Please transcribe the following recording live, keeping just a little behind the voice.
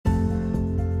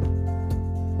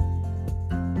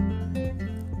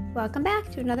Welcome back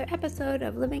to another episode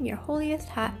of Living Your Holiest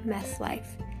Hot Mess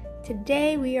Life.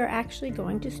 Today we are actually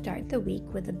going to start the week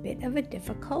with a bit of a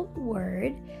difficult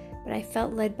word, but I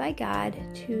felt led by God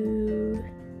to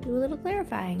do a little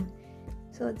clarifying.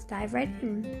 So let's dive right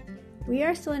in. We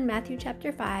are still in Matthew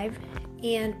chapter 5,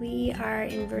 and we are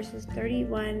in verses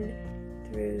 31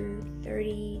 through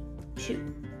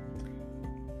 32.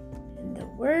 And the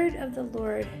word of the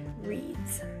Lord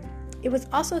reads, "It was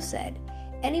also said,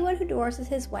 'Anyone who divorces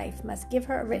his wife must give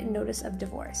her a written notice of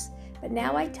divorce. But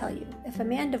now I tell you, if a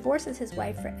man divorces his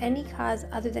wife for any cause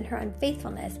other than her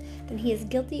unfaithfulness, then he is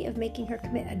guilty of making her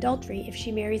commit adultery if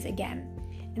she marries again.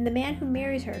 And the man who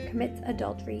marries her commits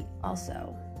adultery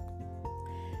also.'"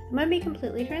 I'm going to be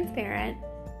completely transparent.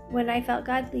 When I felt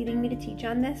God leading me to teach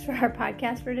on this for our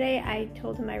podcast for today, I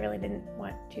told him I really didn't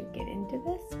want to get into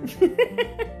this.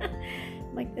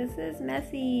 Like, this is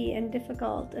messy and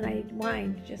difficult, and I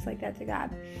whined just like that to God.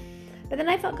 But then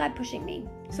I felt God pushing me.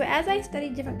 So as I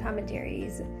studied different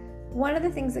commentaries, one of the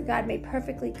things that God made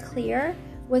perfectly clear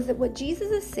was that what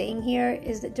Jesus is saying here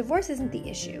is that divorce isn't the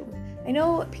issue. I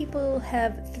know people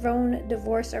have thrown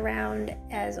divorce around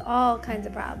as all kinds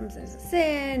of problems. There's a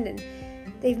sin, and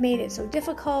they've made it so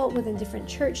difficult within different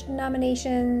church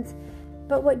denominations.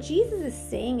 But what Jesus is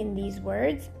saying in these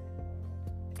words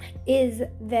is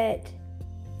that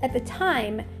at the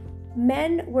time,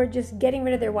 men were just getting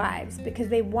rid of their wives because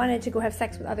they wanted to go have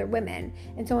sex with other women.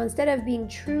 And so instead of being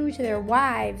true to their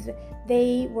wives,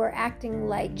 they were acting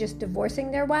like just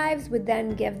divorcing their wives would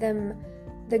then give them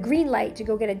the green light to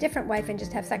go get a different wife and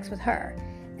just have sex with her.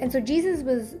 And so Jesus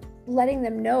was letting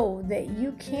them know that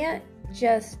you can't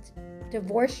just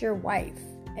divorce your wife,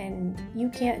 and you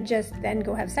can't just then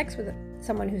go have sex with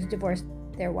someone who's divorced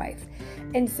their wife.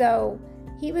 And so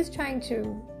he was trying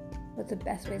to, what's the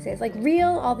best way to say it? It's like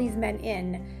reel all these men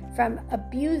in from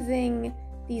abusing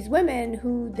these women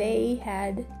who they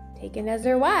had taken as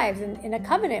their wives and in a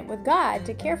covenant with God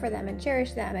to care for them and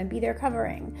cherish them and be their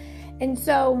covering. And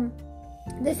so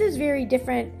this is very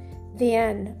different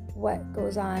than what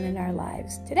goes on in our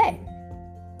lives today.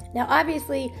 Now,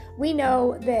 obviously, we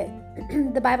know that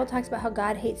the Bible talks about how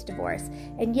God hates divorce.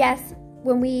 And yes,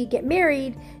 when we get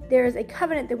married, there is a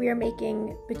covenant that we are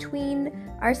making between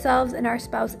ourselves and our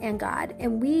spouse and God.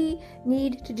 And we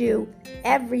need to do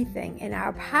everything in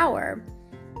our power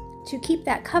to keep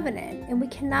that covenant. And we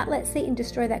cannot let Satan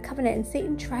destroy that covenant. And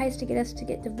Satan tries to get us to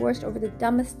get divorced over the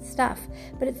dumbest stuff.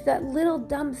 But it's that little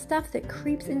dumb stuff that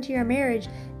creeps into your marriage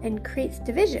and creates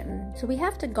division. So we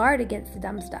have to guard against the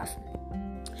dumb stuff.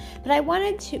 But I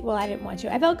didn't want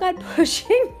to. I felt God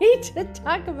pushing me to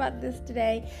talk about this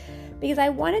today because I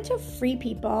wanted to free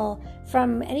people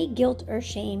from any guilt or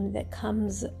shame that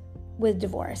comes with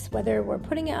divorce, whether we're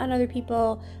putting it on other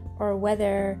people or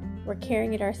whether we're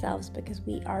carrying it ourselves because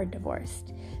we are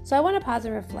divorced. So I want to pause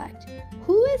and reflect.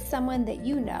 Who is someone that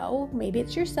you know, maybe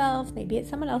it's yourself, maybe it's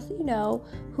someone else that you know,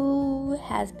 who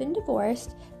has been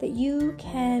divorced that you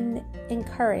can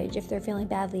encourage if they're feeling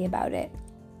badly about it?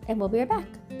 And we'll be right back.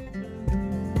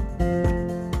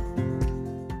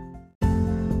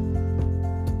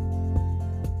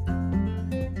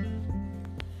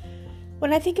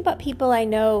 When I think about people I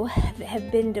know that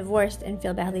have been divorced and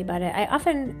feel badly about it, I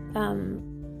often,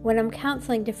 when I'm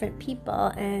counseling different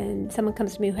people and someone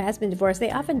comes to me who has been divorced,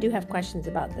 they often do have questions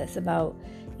about this, about,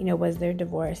 was their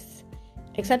divorce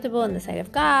acceptable in the sight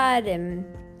of God? And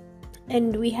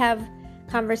we have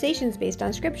conversations based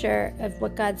on scripture of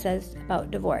what God says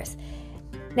about divorce.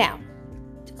 Now,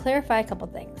 to clarify a couple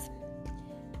things.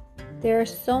 There are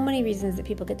so many reasons that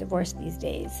people get divorced these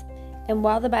days. And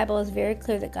while the Bible is very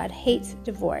clear that God hates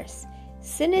divorce,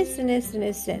 sin is sin is sin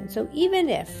is sin. So even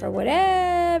if, for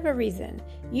whatever reason,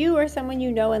 you or someone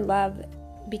you know and love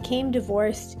became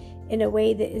divorced in a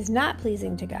way that is not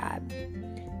pleasing to God,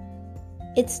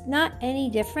 it's not any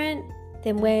different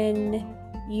than when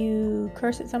you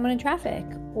curse at someone in traffic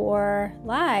or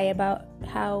lie about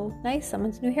how nice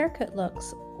someone's new haircut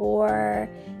looks or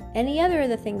any other of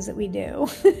the things that we do.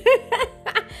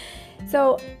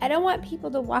 So I don't want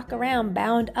people to walk around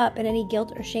bound up in any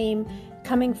guilt or shame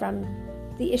coming from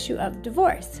the issue of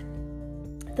divorce.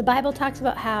 The Bible talks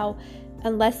about how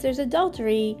unless there's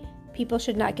adultery, people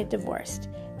should not get divorced.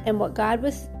 And what God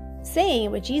was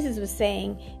saying, what Jesus was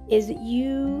saying, is that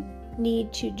you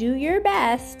need to do your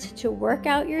best to work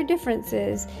out your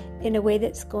differences in a way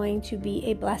that's going to be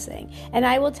a blessing. And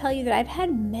I will tell you that I've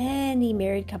had many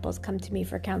married couples come to me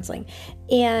for counseling,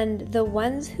 and the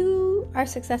ones who who are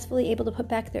successfully able to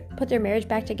put their marriage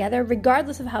back together,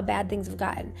 regardless of how bad things have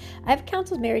gotten. I've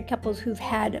counseled married couples who've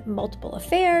had multiple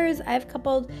affairs. I've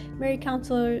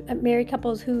married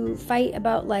couples who fight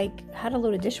about like how to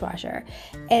load a dishwasher,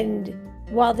 and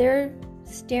while they're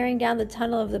staring down the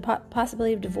tunnel of the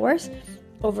possibility of divorce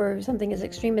over something as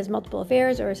extreme as multiple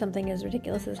affairs or something as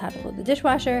ridiculous as how to load the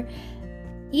dishwasher,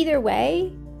 either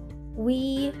way,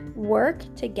 we work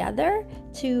together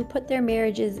to put their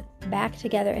marriages back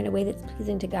together in a way that's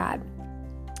pleasing to God.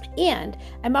 And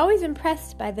I'm always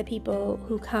impressed by the people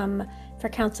who come for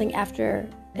counseling after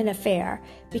an affair,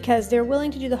 because they're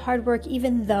willing to do the hard work,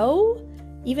 even though,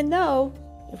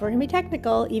 if we're going to be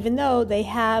technical, even though they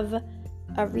have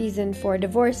a reason for a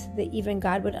divorce that even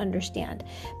God would understand.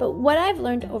 But what I've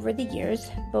learned over the years,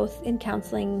 both in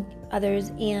counseling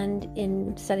others and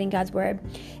in studying God's Word,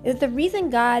 is the reason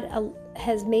God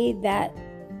has made that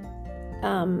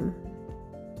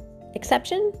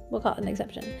exception, we'll call it an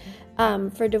exception,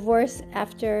 for divorce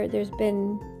after there's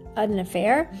been an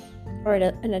affair or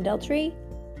an adultery,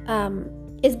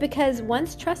 is because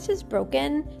once trust is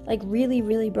broken, like really,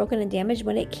 really broken and damaged,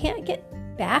 when you can't get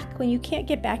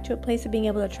back to a place of being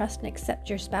able to trust and accept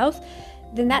your spouse,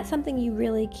 then that's something you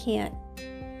really can't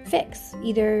fix.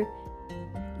 Either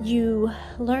you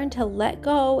learn to let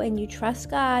go and you trust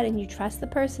God and you trust the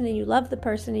person and you love the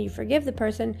person and you forgive the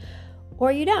person,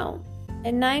 or you don't.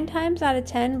 And 9 times out of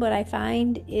 10, what I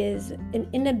find is an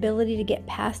inability to get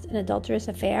past an adulterous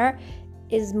affair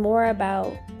is more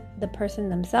about the person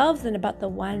themselves than about the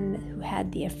one who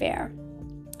had the affair.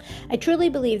 I truly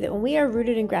believe that when we are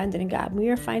rooted and grounded in God, when we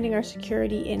are finding our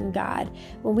security in God,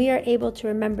 when we are able to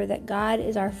remember that God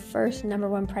is our first number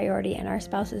one priority and our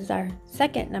spouse is our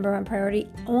second number one priority,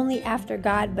 only after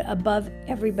God but above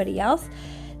everybody else,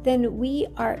 then we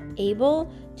are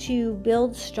able to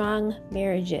build strong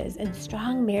marriages. And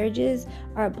strong marriages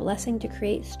are a blessing to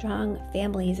create strong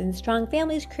families, and strong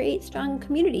families create strong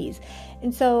communities.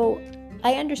 And so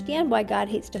I understand why God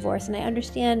hates divorce, and I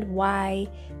understand why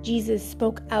Jesus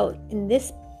spoke out in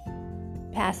this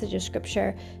passage of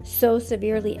scripture so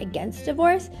severely against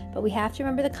divorce, but we have to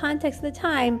remember the context of the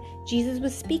time. Jesus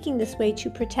was speaking this way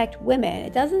to protect women.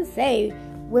 It doesn't say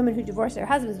women who divorce their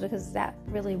husbands, because that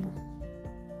really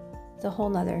is a whole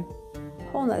nother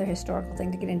historical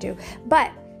thing to get into.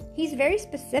 But he's very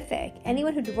specific.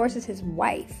 Anyone who divorces his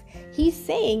wife, he's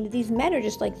saying that these men are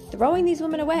just like throwing these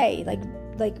women away,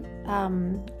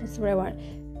 what's the word I want?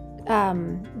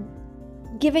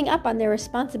 Giving up on their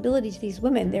responsibility to these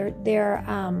women. They're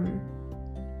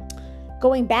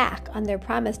going back on their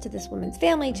promise to this woman's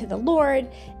family, to the Lord,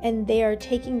 and they are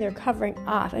taking their covering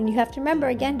off. And you have to remember,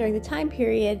 again, during the time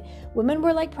period, women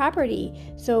were like property.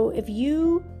 So if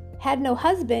you had no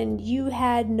husband, you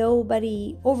had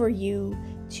nobody over you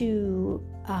to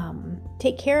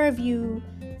take care of you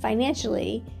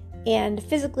financially and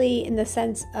physically, in the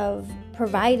sense of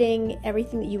providing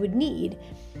everything that you would need.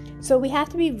 So we have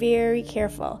to be very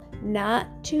careful not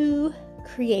to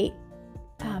create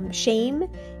shame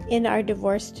in our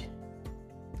divorced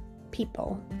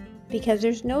people, because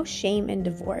there's no shame in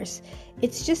divorce.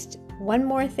 It's just one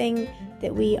more thing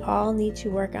that we all need to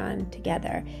work on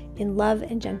together in love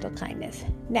and gentle kindness.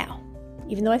 Now,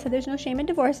 even though I said there's no shame in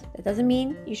divorce, that doesn't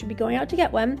mean you should be going out to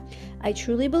get one. I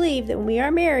truly believe that when we are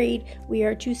married, we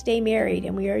are to stay married,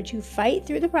 and we are to fight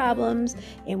through the problems,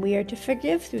 and we are to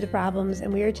forgive through the problems,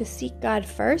 and we are to seek God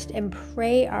first and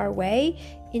pray our way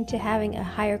into having a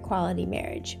higher quality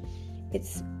marriage.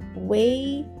 It's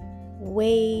way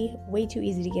too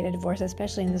easy to get a divorce,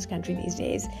 especially in this country these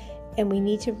days. And we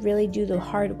need to really do the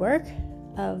hard work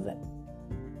of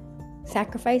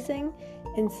sacrificing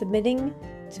and submitting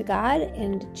to God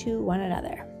and to one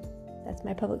another. That's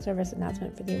my public service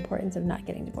announcement for the importance of not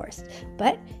getting divorced.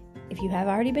 But if you have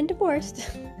already been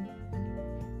divorced,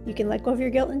 you can let go of your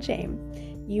guilt and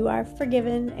shame. You are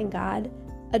forgiven and God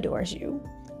adores you.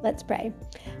 Let's pray.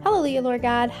 Hallelujah, Lord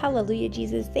God. Hallelujah,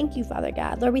 Jesus. Thank you, Father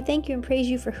God. Lord, we thank you and praise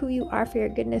you for who you are, for your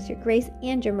goodness, your grace,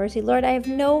 and your mercy. Lord, I have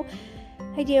no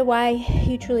idea why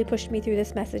you truly pushed me through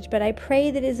this message, but I pray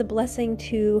that it is a blessing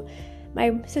to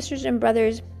my sisters and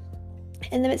brothers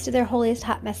in the midst of their holiest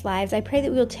hot mess lives. I pray that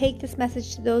we will take this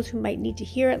message to those who might need to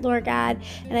hear it, Lord God.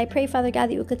 And I pray, Father God,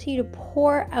 that you will continue to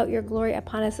pour out your glory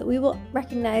upon us, that we will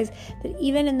recognize that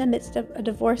even in the midst of a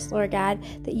divorce, Lord God,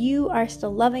 that you are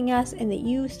still loving us and that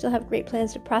you still have great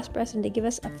plans to prosper us and to give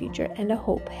us a future and a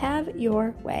hope. Have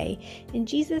your way. In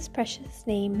Jesus' precious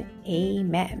name,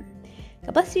 amen.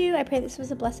 God bless you. I pray this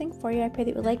was a blessing for you. I pray that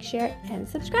you would like, share, and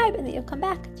subscribe, and that you'll come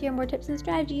back to hear more tips and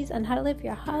strategies on how to live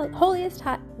your holiest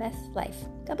hot mess life.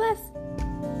 God bless.